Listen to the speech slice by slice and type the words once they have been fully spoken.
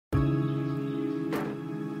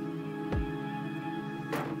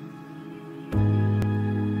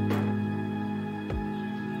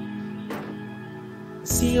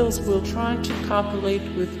seals will try to copulate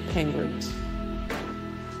with penguins.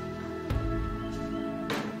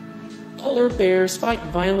 Polar bears fight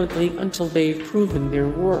violently until they've proven their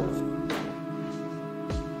worth.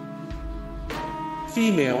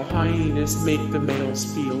 Female hyenas make the males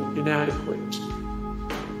feel inadequate.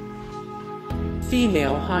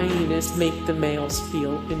 Female hyenas make the males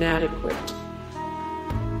feel inadequate.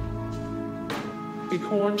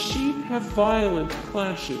 Bighorn sheep have violent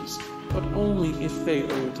clashes, but only if they're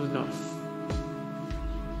old enough.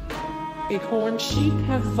 Bighorn sheep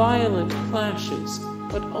have violent clashes,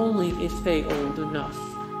 but only if they're old enough.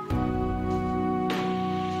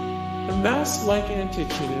 The mouse-like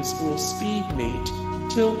Antichinus will speed mate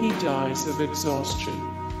till he dies of exhaustion.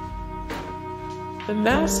 The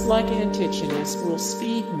mouse-like Antichinus will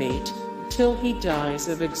speed mate till he dies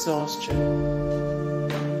of exhaustion.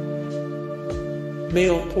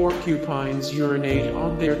 Male porcupines urinate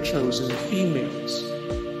on their chosen females.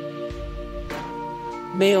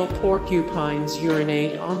 Male porcupines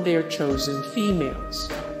urinate on their chosen females.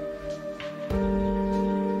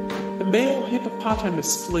 The male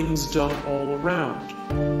hippopotamus flings dung all around.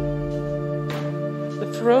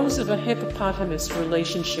 The throes of a hippopotamus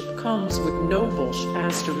relationship comes with no bullsh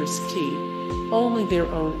 *t, only their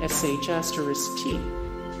own sh*t.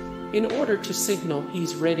 In order to signal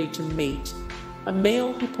he's ready to mate, a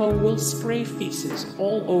male hippo will spray feces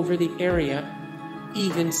all over the area,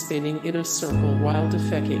 even spinning in a circle while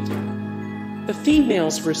defecating. The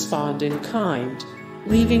females respond in kind,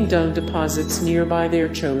 leaving dung deposits nearby their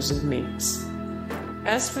chosen mates.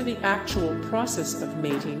 As for the actual process of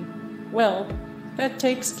mating, well, that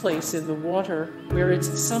takes place in the water, where it's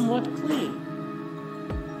somewhat clean.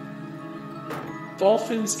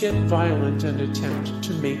 Dolphins get violent and attempt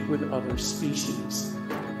to mate with other species.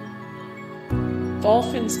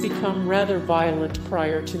 Dolphins become rather violent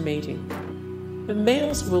prior to mating. The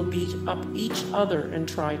males will beat up each other and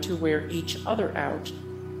try to wear each other out,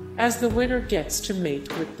 as the winner gets to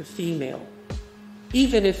mate with the female.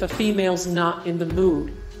 Even if a female's not in the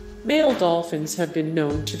mood, male dolphins have been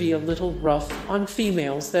known to be a little rough on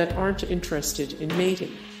females that aren't interested in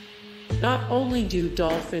mating. Not only do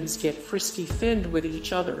dolphins get frisky-finned with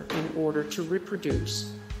each other in order to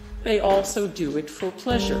reproduce, they also do it for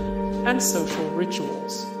pleasure and social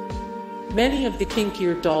rituals. Many of the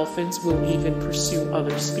kinkier dolphins will even pursue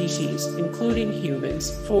other species, including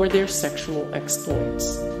humans, for their sexual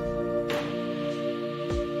exploits.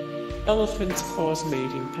 Elephants cause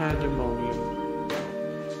mating pandemonium.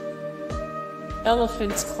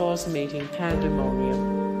 Elephants cause mating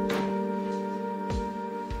pandemonium.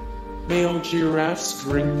 Male giraffes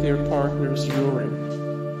drink their partner's urine.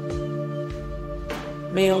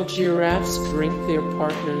 Male giraffes drink their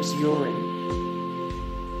partner's urine.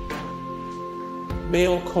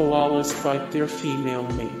 Male koalas bite their female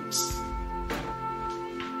mates.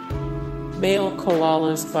 Male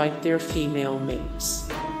koalas bite their female mates.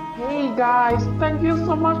 Hey guys, thank you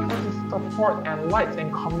so much for the support and likes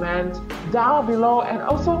and comments down below, and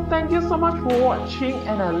also thank you so much for watching,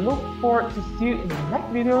 and I look forward to see you in the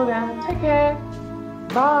next video. Then take care.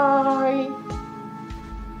 Bye.